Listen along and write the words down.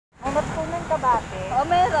kabate? Oo,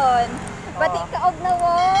 meron. Pati kaob na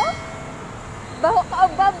wo. Baho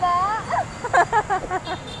kaob baba.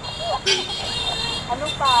 Ano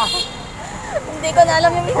pa? Hindi ko na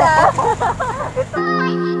alam yung isa.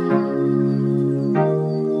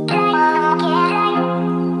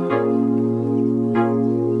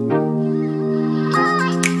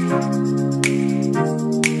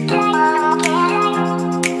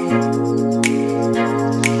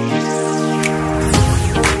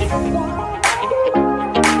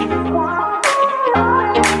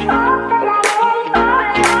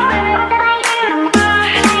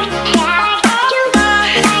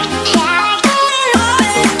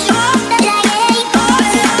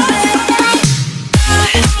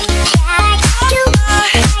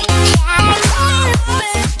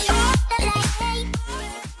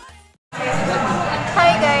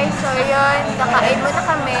 Kakain muna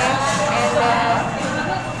kami and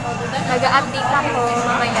nag-a-update ako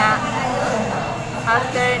mamaya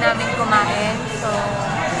after namin kumain. So,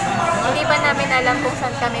 hindi pa namin alam kung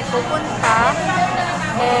saan kami pupunta.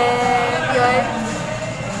 And yun,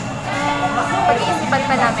 pag-iisipan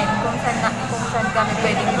pa namin kung saan kami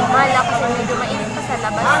pwedeng gumala kasi medyo mainit pa sa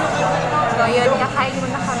labas. So, yun, kakain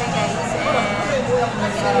muna kami guys.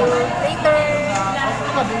 And see you later!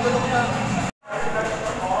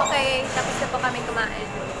 Okay, tapos na po kami kumain.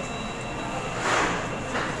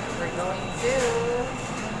 We're going to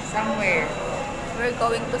somewhere. We're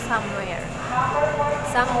going to somewhere.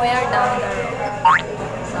 Somewhere down the road.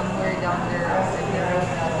 Somewhere down the road.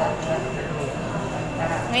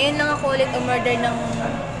 Ngayon lang ako ulit umorder ng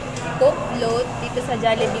Coke float dito sa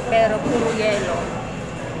Jollibee pero puro yellow.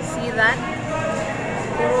 See that?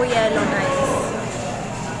 Puro yellow guys.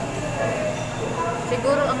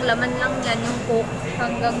 Siguro ang laman lang yan yung Coke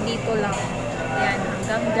hanggang dito lang. Yan,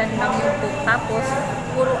 hanggang dyan lang yung Coke. Tapos,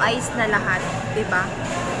 puro ice na lahat. Diba?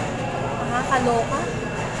 Nakakaloka.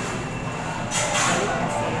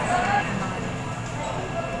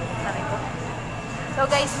 So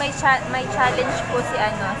guys, may challenge po si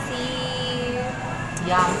Yang.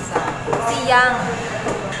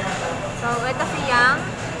 So, ito si Yang.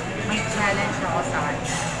 May challenge ako sa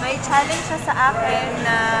kanya. May challenge siya sa akin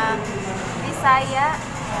na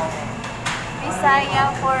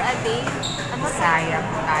Visaya for a day. Ano? Visaya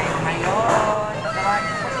po tayo ngayon. Turuan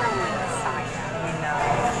ko siya mag-Visaya.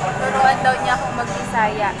 Turuan daw niya akong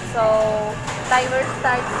mag-Visaya. So, timer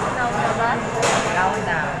starts now na ba? Now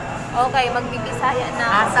na. Okay, mag-Visaya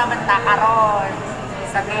na. Asa man ta karon.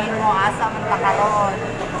 Sabihin mo, asa man ta karon.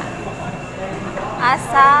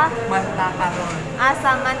 Asa man ta karon.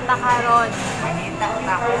 Asa man ta karon. Mangita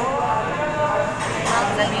ta ko.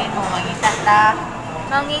 Sabihin mo, mangita ta.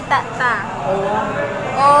 Mangita ta.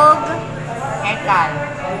 Og. Ekal.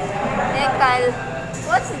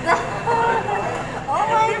 What's that? Oh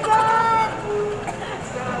my God!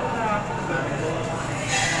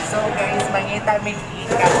 So guys, mangita may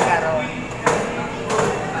ikal karon.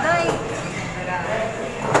 Nay.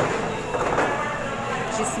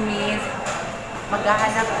 Chismis.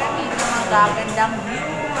 Maghahanap kami ng magagandang view.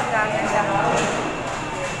 Magagandang view.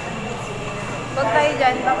 Huwag tayo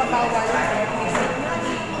dyan, baka bawal.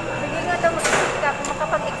 Sige nga daw, mag-exit ka. Kung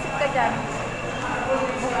makapag-exit ka dyan.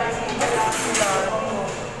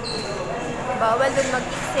 Bawal dun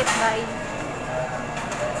mag-exit, bye.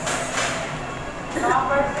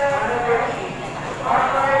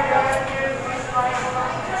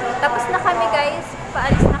 So, tapos na kami guys.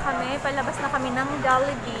 Paalis na kami. Palabas na kami ng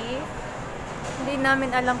Jollibee. Hindi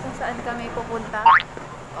namin alam kung saan kami pupunta.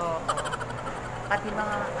 Oo. Pati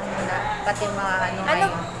mga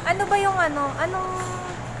Ano ba yung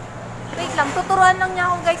wait lang, tuturuan lang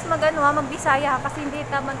niya ako guys mag-Bisaya kasi hindi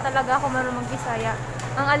naman talaga ako marunong mag-Bisaya.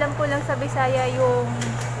 Ang alam ko lang sa Bisaya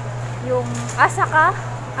yung asa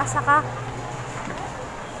ka.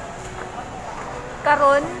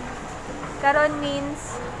 Karon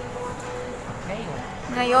means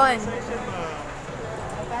ngayon.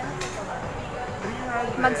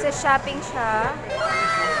 Magsa-shopping siya.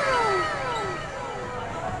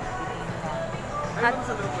 At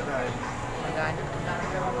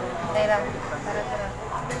tara.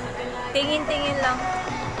 tingin-tingin lang.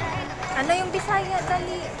 Ano yung Bisaya?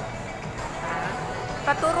 Dali.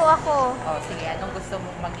 Paturo ako. Oh, sige. Anong gusto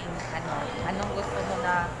mong maging Anong gusto mo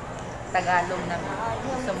na Tagalog na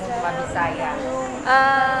gusto mong mabisaya?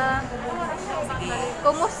 Sige.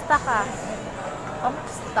 Kumusta ka?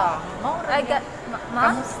 Kamusta?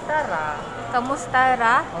 Kamusta ra? Kamusta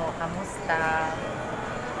ra? Oh, kamusta?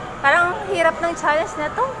 Parang hirap ng challenge na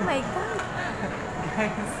to. Oh my God.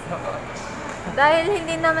 Dahil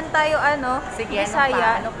hindi naman tayo sige,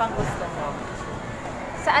 Bisaya. Ano pang gusto mo?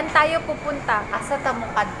 Saan tayo pupunta? Asa ta mo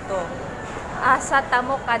kadto? Asa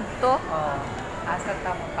tamo kadto. Oh, asa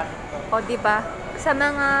tamo kadto. O, di ba? Sa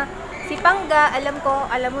mga si Pangga, alam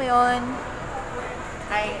mo 'yon.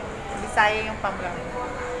 Ay, Visaya yung panggang.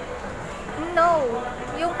 No,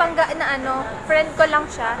 yung Pangga na friend ko lang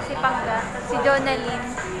siya, si Pangga, si Jonalyn.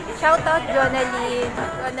 Shout out Jonalyn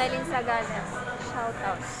Saganas. Shout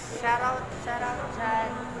out. Shoutout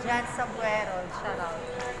Jan Sabuero. Shoutout.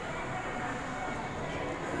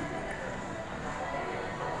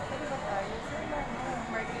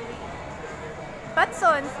 Mercury.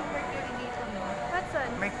 Patson. Mercury dito, no? Patson.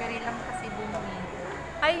 Mercury lang kasi bumili.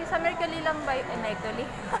 Ay, sa Mercury lang ba yun? Mercury?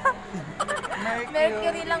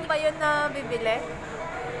 Mercury lang ba yun na bibili?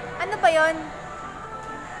 Ano ba yun?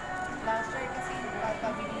 Last year kasi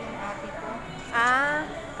papabili yung ate ko. Ah,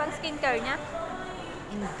 pang skincare niya?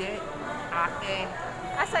 Hindi. Akin.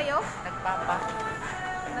 Ah, sa'yo?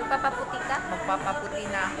 Nagpapaputi ka? Magpapaputi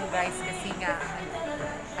na ako guys kasi nga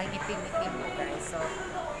ang itim-itim ko guys. So,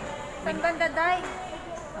 Saan banda, Day?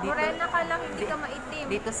 Dito. Morena ka lang, hindi ka maitim.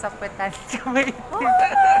 dito sa petan ka may Oh my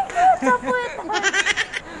God! Sa puwet!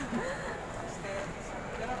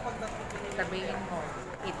 Sabihin mo,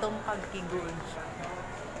 itong kagkigul.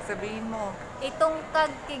 Sabihin mo. Itong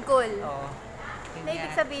kagkigol. Oh. Ano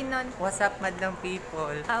ibig sabihin nun? What's up, madlang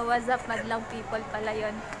people? What's up, madlang people pala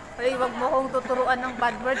yun. Ay, wag mo kong tuturuan ng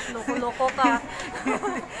bad words. Loko-loko ka.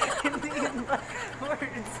 Hindi yung bad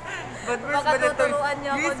words. Bad words Baka ba na to? tuturuan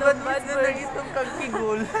niyo ako Please, ng bad bad words na words. lang itong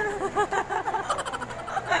kagkigul.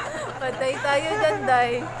 Patay tayo dyan,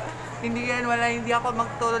 Day. Hindi yan, hindi ako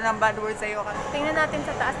magturo ng bad words sa'yo. Tingnan natin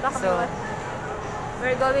sa taas. Baka So,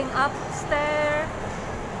 we're going upstairs.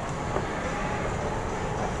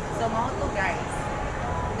 So, mga to guys.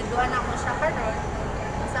 Naduan ako siya karon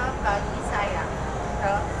sa pag Visaya.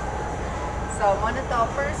 So, mo na to,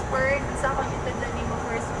 first word. Sa ako yung tanda ni mo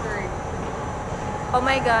first word. Oh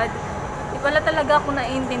my God. Di pala talaga ako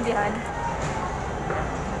naiintindihan.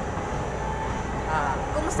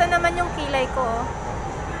 Kumusta naman yung kilay ko? Oh?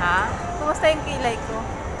 Ha? Kumusta yung kilay ko?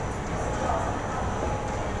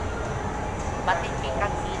 Batik kay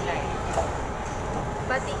kang kilay.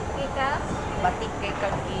 Batik kay ka? Batik kay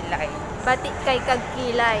kang kilay. Batik kay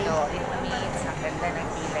kagkilay. So, it means, ang ganda ng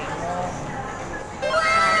kilay mo.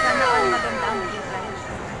 Sana all maganda ang kilay.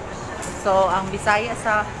 So, ang Bisaya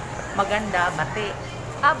sa maganda, bati.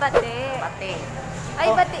 Ah, bati. Bati. Ay,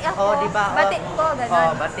 bati ako. Oh, diba? Bati ko, ganun.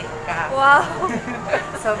 Oh, bati ka. Wow.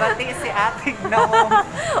 So, bati si ating naong.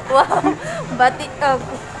 Wow. Bati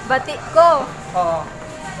ko. Oh,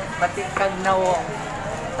 bati kag nawong.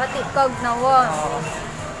 Bati kog nawon. Oh.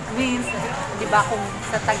 Means, di ba kung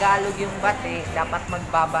sa Tagalog yung bati, dapat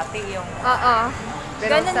magbabati yung... Oo.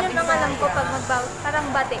 Pero Ganun sa yung mga alam ko Bisaya- pag parang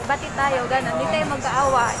bati. Bati tayo, ganun. Hindi tayo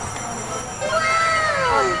mag-aaway.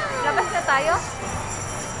 Oh, labas na tayo?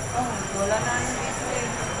 Oh, wala na yung display.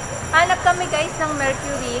 Hanap kami guys ng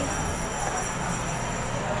Mercury.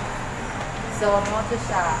 So, mo to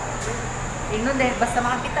siya. Inon din, basta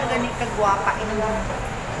makakita gani kagwapa, inon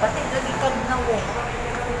bati lagi kag nawong.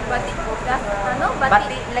 Bati ko ka? Ano?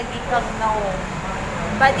 Bati lagi kag nawong.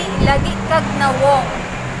 Bati lagi kag nawong.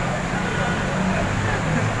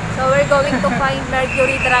 So we're going to find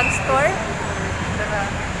Mercury Drugstore.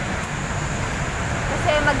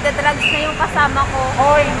 Kasi magda-drugs na yung kasama ko.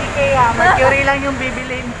 Hoy, hindi kaya. Mercury lang yung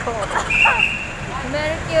bibilin ko.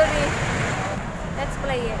 Mercury. Let's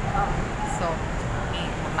play it. So,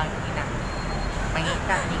 mangina.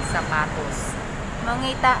 Mangita ng sapatos.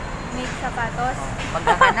 Mangita, make sapatos.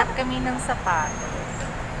 Maghahanap kami ng sapatos.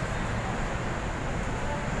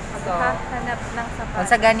 So, Maghahanap ng kung sapatos.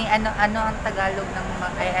 sa gani, ano ang Tagalog ng,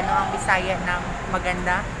 ano ang Bisaya ng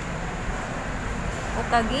maganda?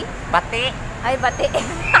 Ukagi? Bati. Ay, bati.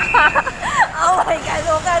 Oh my God,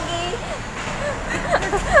 ukagi.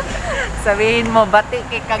 Sabihin mo, bati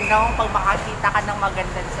kay kag nawong pag makakita ka ng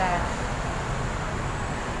maganda dyan.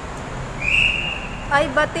 Ay,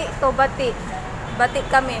 bati to, bati. Bati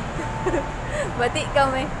kami. Bati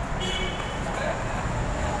kami.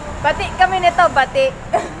 Bati kami nito, bati.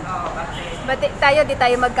 Oo, bati. Bati tayo, di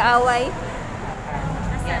tayo magkaaway.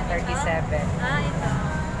 Yan, 37. Ah, ito.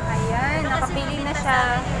 Ayan, nakapili na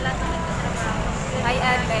siya. Ay,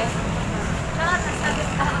 ate.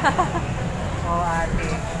 Oo, ate.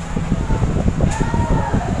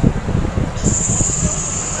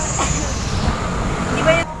 Di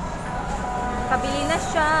ba yun? Nakapili na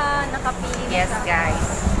siya. Nakapili na Yes, siya. guys.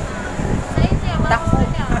 Dako.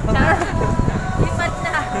 Lipat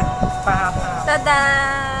na. Papa. Tada!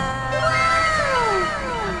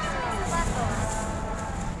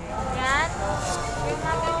 Yan. Yung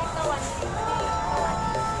mga ganito,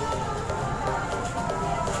 150.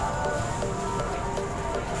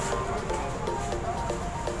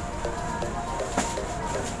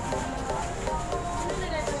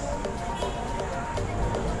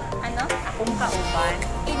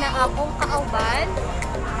 Akong kauban.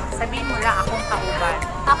 Sabihin mo lang akong kauban.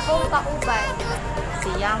 Akong kauban.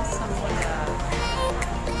 Siyang sumula.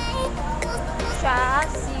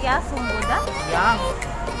 Siya sumbuda.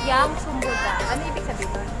 Yang sumbuda. Ano ibig sabihin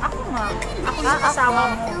nun? Ako nga. Ako yung kasama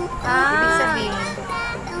mo. Ibig sabihin,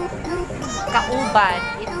 kauban,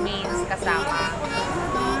 it means kasama.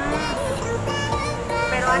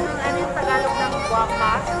 Pero ano yung Tagalog ng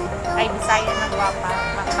guwapa? Ay, Visaya ng guwapa.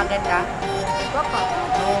 Maganda? Guwapa.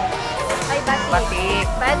 No. Ay, bati. Bati.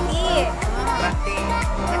 Bati. Bati.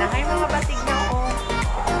 Yan ang mga batig na ako.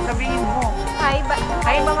 Sabihin mo. Hi,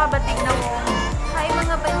 mga batig na ako. Hi,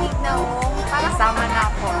 mga batig na ako. Parang Sama na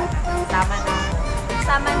ako. Sama na ako.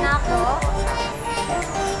 sama na ako.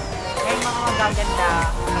 Ay, mga magaganda.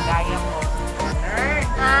 Kagaya mo. Nerd.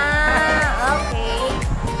 Okay.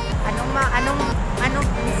 Anong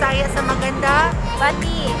Bisaya sa maganda?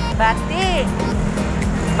 Bati. Bati.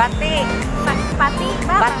 Bati. Pati.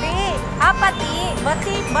 Bati.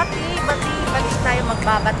 Pati. Bati tayo,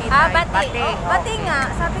 magbabati tayo. Bati. Bati nga.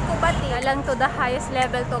 Sabi ko bati. Lang to the highest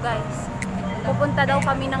level to, guys. Pupunta daw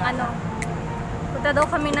kami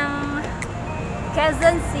ng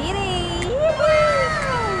Quezon City.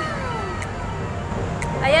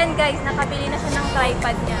 Ayan, guys, nakabili na siya ng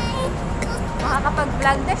tripod niya.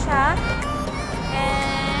 Makakapag-vlog na siya.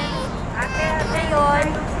 And ngayon,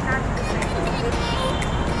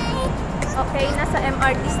 okay, nasa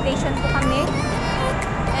MRT station po kami.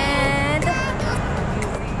 And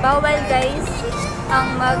bawal, guys,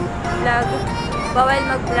 ang mag-vlog. Bawal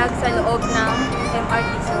mag-vlog sa loob ng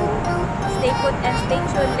MRT. So, stay put and stay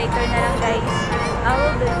tuned. Later na lang, guys. I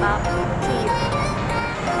will be back to you.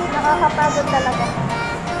 Nakakapagod talaga.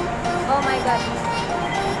 Oh my God.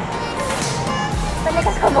 Saan may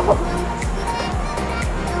kasama ko?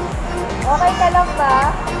 Okay ka lang ba?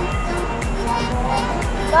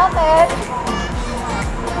 Bakit?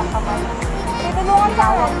 Tinulungan ka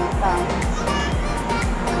rin.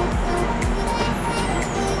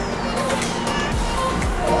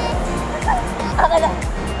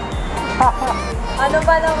 Ano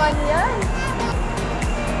ba naman yan?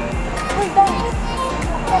 Uy, dahil.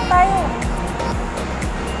 Yan tayo.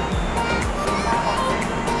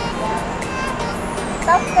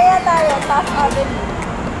 Taas kaya tayo. Taas Avenue.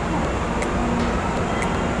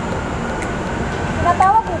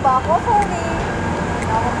 Tinatawag mo ba ako? Sorry.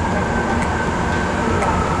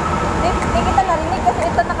 Hindi kita narinig kasi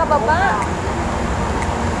ito nakababa.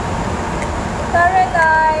 Sorry,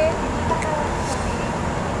 guys.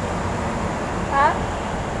 Ha?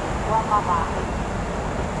 Guwapa ba?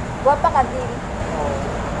 Guwapa ka din.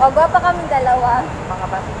 O, guwapa kami dalawa. Mga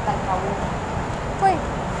batig tayo. Uy.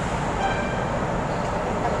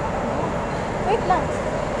 Wait lang.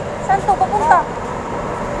 Saan to papunta?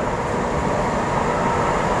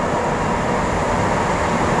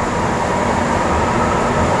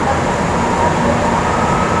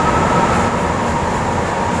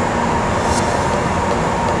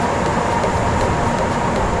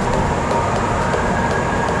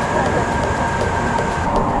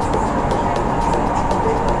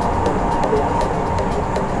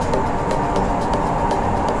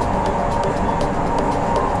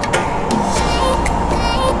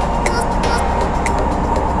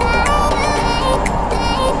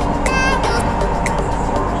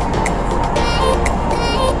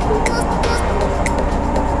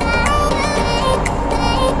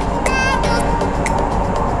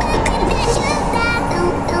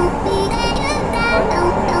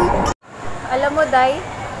 Alam mo, Day,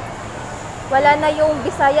 wala na yung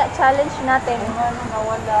Visaya challenge natin.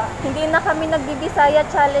 Nawala. Hindi na kami nagbi-Visaya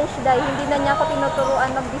challenge, Day. Hindi na niya ako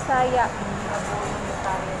tinuturuan ng Visaya.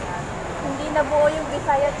 Hindi na buo yung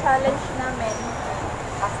Visaya challenge namin.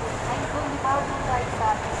 Kasi, ay, kung tawag mo tayo sa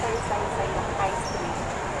Visaya High Street.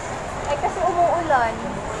 Ay, kasi umuulan.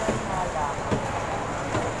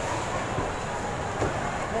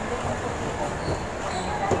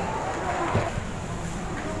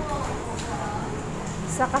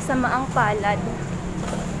 Sa kasamaang palad,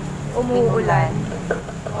 umuulan.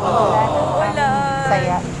 Umuulan.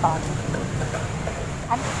 Saya ito.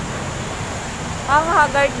 Ang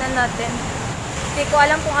haggard na natin. Hindi ko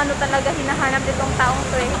alam kung ano talaga hinahanap nitong taong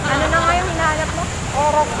to eh. Ano na nga yung hinahanap mo?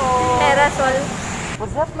 Aerosol. Aerosol.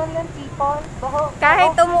 What's up, man, people?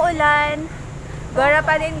 Kahit umuulan, gora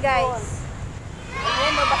pa din, guys.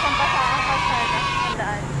 Ayun, mabasang-basa ang kalsada. Ang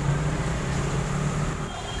daan.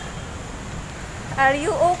 Are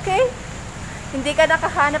you okay? Hindi ka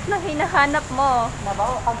nakahanap ng hinahanap mo.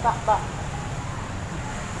 Nabaho kag bakba.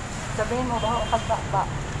 Sabihin mo, baho kag bakba.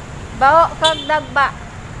 Baho kag dagba.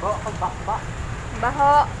 Baho kag bakba.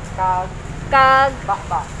 Baho Kag kag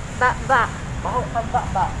bakba. bakba. Baho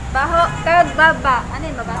kagbaba. Baho kagbaba. Ano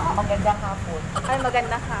yun, mabaho? Magandang hapon. Ay,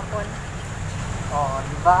 magandang hapon. Oh,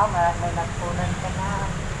 di ba? May nagpunan ka na.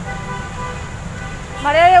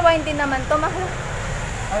 Marirewind din naman to, mahal.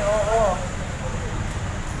 Ay, oo.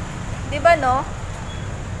 Di ba, no?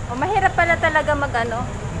 O, mahirap pala talaga mag-aral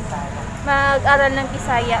ng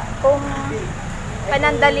Visaya kung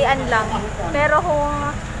panandalian lang. Pero kung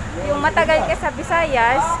yung matagal ka sa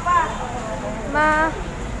Visayas, mas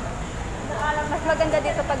maganda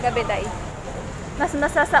dito pag gabi, day. Mas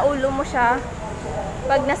masasaulo mo siya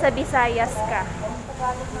pag nasa Visayas ka.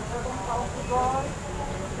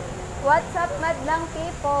 What's up, madlang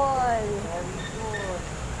people? Very good.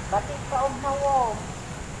 Batik ka og nawong.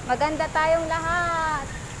 Maganda tayong lahat.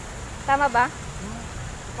 Tama ba?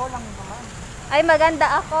 Ikaw lang naman. Ay,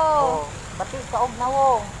 maganda ako. Oh, batik ka og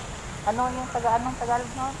nawong. Anong Tagalog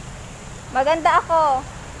nun? Maganda ako.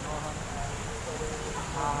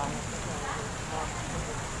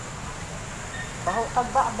 Baho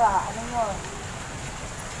kagbaba. Ano yun?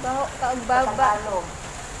 Baho Sa kagbaba. Tagalog.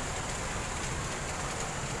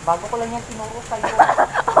 Bago ko lang yan tinuro sa'yo.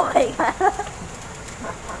 Oh my God.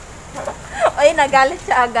 Oy, nagalit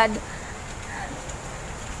siya agad.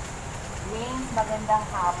 Means magandang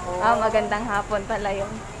hapon. Ah, magandang hapon pala yun.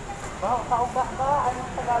 Baho kagbaba. Anong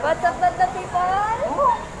Tagalog? What's up, madlang people?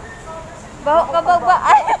 Oh, Baho kagbaba.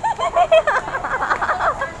 Ay!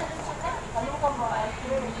 ano ka ba?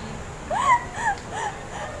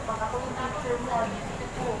 Pag ako yung teacher mo, dito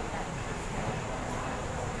ko.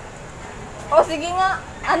 O, sige nga.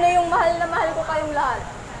 Ano yung mahal na mahal ko kayong lahat?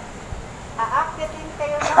 Aakyatin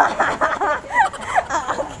kayo na.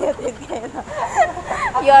 Aakyatin kayo na.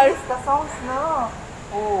 At Yours. least the songs, no?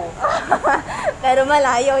 Oo. Pero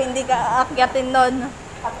malayo, hindi ka aakyatin nun.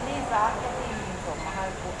 At least, aakyatin. So,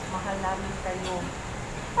 mahal namin kayo.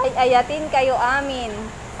 Ay, ayatin kayo amin.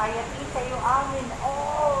 Kayatin kayo amin.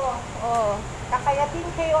 Oo. Oh, Kakayatin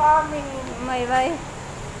kayo amin. may.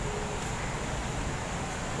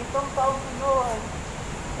 Itong taong yun.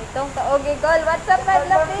 Itong kaogigol. What's up,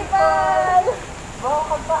 madlang people? Baho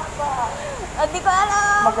ka ba? Hindi ko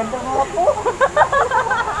alam. Maganda nga po.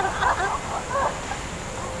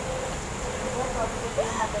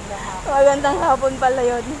 Magandang hapon pala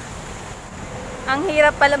yun. Ang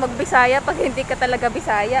hirap pala mag-Bisaya pag hindi ka talaga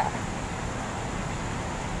Bisaya.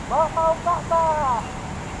 Baho ka ba?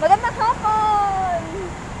 Magandang hapon!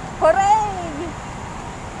 Hooray!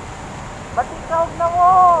 Ba't ikaw na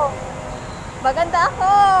mo? Maganda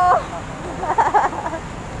ako!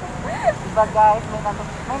 Diba guys,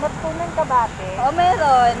 may natutunan ka ba ate? Oo,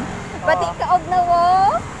 meron. Pati kaog na wo?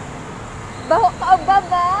 Baho kaog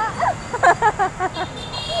baba?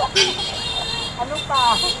 Ano pa?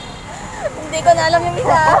 Hindi ko na alam yung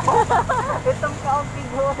isa. Itong kaong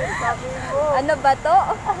figure, sabi mo. Ano ba to?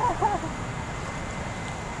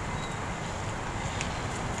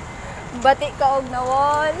 Bati kaog na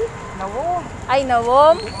wall. Nawong. Ay,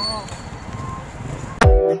 nawom. Oh.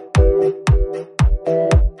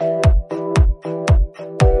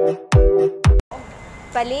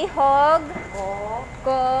 Palihog.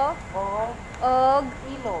 Ko. Og.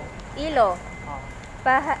 Ilo. Ilo. Oh.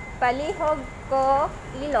 Palihog ko.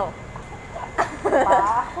 Ilo.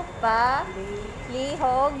 Pa.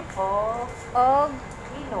 Lihog. O. Og.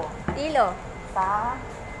 Ilo. Ilo. Sa.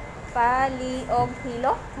 Paliog.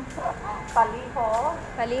 Hilo. Palihog.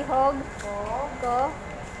 Palihog. Ko.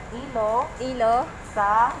 Ilo. Ilo.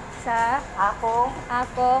 Sa. Akong.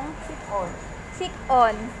 Sipon.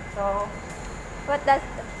 Sikon. So. What does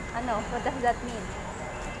that mean?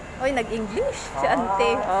 Oy, nag-English si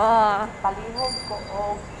ante. Oh. Palihog ko o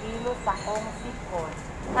ilo sa kong sipon.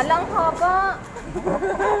 Alang haba.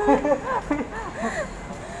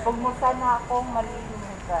 Huwag mo sana akong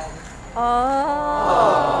malilimutan.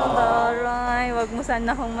 Oh, daray. Wag mo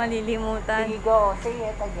sana akong malilimutan. Sige go, say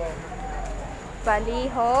it again.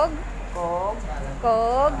 Palihog. Kog.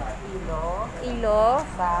 Ilo.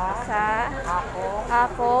 Sa.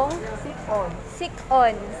 Akong. Sipon.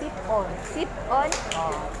 Sikon.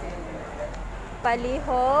 Oh.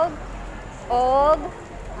 Palihog. Og.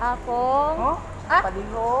 Akong. Oh?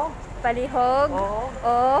 Palihog.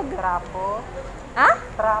 Og. Trapo. Ah?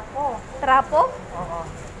 Trapo? Oo.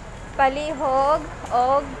 Palihog.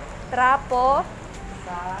 Og. Trapo.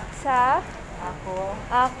 Sa.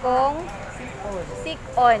 Akong.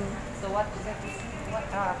 Sikon. So what is that?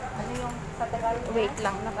 Ano yung sa Tagalog? Wait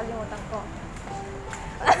lang, nakalimutan ko.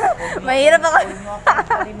 Mahirap ako. Huwag mo akong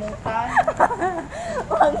kalimutan.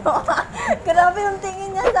 Wag mo. Grabe yung tingin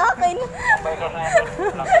niya sa akin.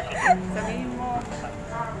 Sabihin mo.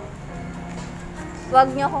 Wag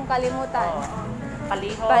niyo akong kalimutan.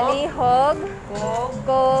 Palihog. Palihog. Kog.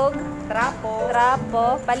 Kog. trapo.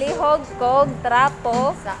 Trapo. Palihog kog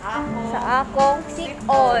trapo. Sa akong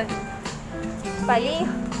sikon.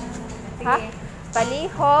 Ha?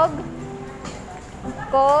 Palihog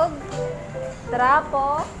kog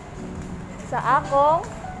trapo sa akong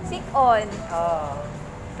sikon. Oh.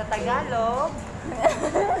 Sa Tagalog.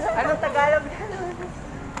 Anong Tagalog?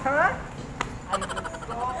 Ha? Ay,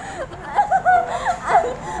 gusto.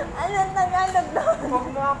 Anong Tagalog doon? Huwag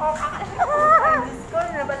mo ako kakalimutan. Ay, gusto.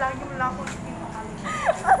 Nabalagi mo lang ako.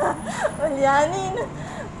 Ulyanin.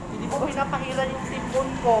 Hindi mo pinapahiran yung sipon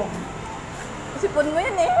ko. Sipon mo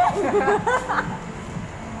yun eh.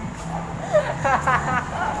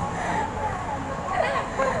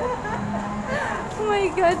 Oh my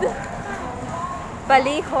God.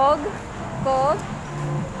 Palihog kog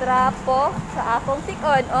trapo sa akong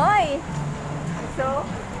sikon. Oy! So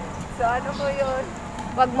ano ko yun?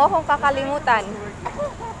 Wag mo akong kakalimutan.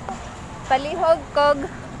 Palihog kog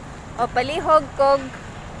palihog kog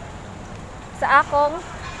sa akong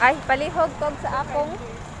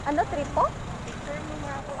ano, tripo? Picture mo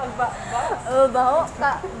nga ako. Ang ba? Baho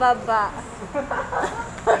ka baba.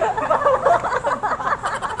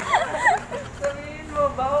 Sabihin mo,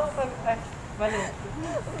 baho kag... Ay, mali.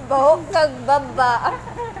 Baho kag baba.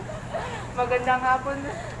 Magandang hapon.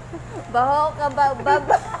 Baho ka baba.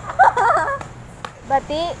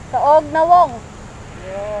 Bati, kaog na wong.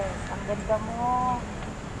 Yes, ang ganda mo.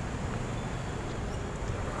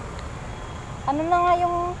 Ano na nga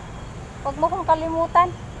yung wag mo kong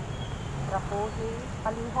kalimutan? Trapuhi,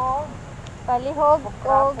 palihog. Palihog og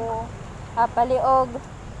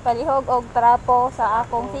palihog og trapo sa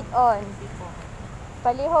akong sikon.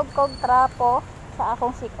 Palihog kog trapo sa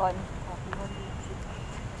akong sikon.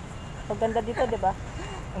 Ang ganda dito, 'di ba?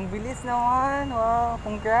 Ang bilis naman. Wow,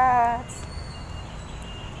 congrats.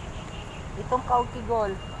 Itong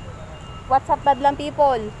kaukigol. What's up, madlang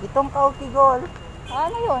people? Itong kaukigol.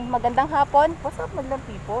 Ano yun? Magandang hapon? What's up, madlang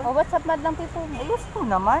people? Oh, what's up, madlang people? Ayos ko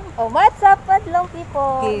naman. Oh, what's up, madlang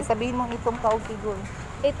people? Okay, sabihin mo itong kaukigol.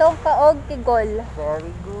 Itong kaog kigol.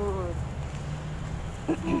 Very good.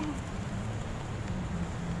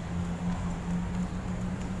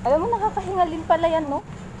 Alam mo, nakakahingalin pala yan, no?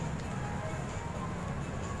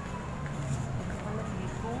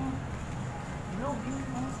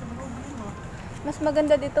 Mas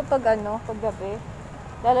maganda dito pag pag gabi.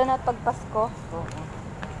 Lalo na pag Pasko.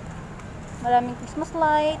 Maraming Christmas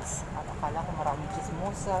lights. Akala ko maraming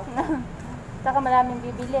chismosa. Saka maraming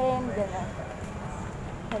bibilin. Gano'n.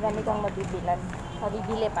 Marami kang mabibilan.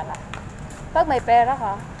 Mabibili pala. Pag may pera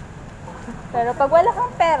ka. Pero pag wala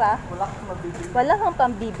kang pera, Wala kang mabibili. wala kang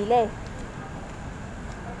pambibili.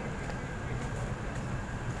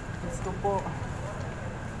 Gusto po.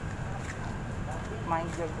 Mind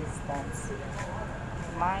your distance.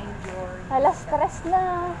 Mind your... Hala, stress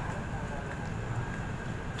na.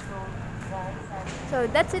 So,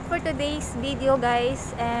 that's it for today's video,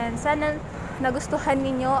 guys. And sana nagustuhan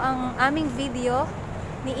ninyo ang aming video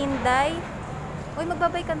ni Inday. Uy,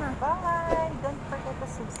 magbabay ka na. Bye! Don't forget to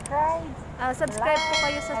subscribe. Subscribe po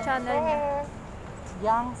kayo sa and channel niya. share.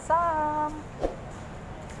 Yang Sam!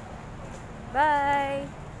 Bye!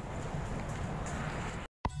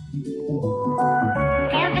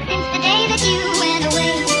 Ever since the day that you